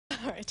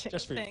All right, Jacob,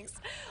 Just for you. thanks.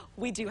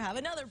 We do have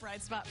another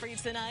bright spot for you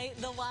tonight.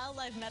 The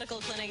Wildlife Medical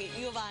Clinic at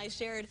U of I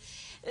shared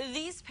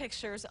these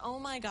pictures, oh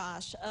my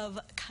gosh, of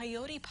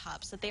coyote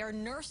pups that they are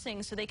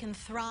nursing so they can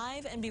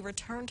thrive and be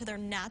returned to their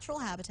natural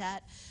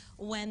habitat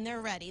when they're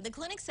ready. The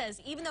clinic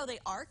says even though they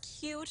are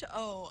cute,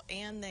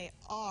 and they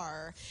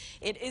are,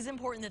 it is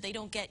important that they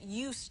don't get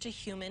used to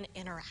human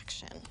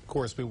interaction. Of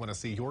course, we want to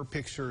see your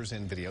pictures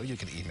and video. You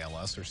can email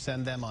us or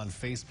send them on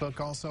Facebook.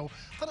 Also,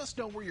 let us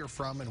know where you're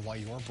from and why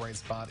your bright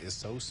spot is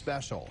so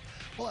special.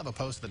 We'll have a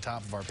post at the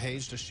top of our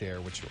page to share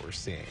what you're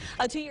seeing.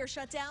 A 2-year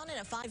shutdown and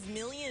a $5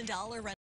 million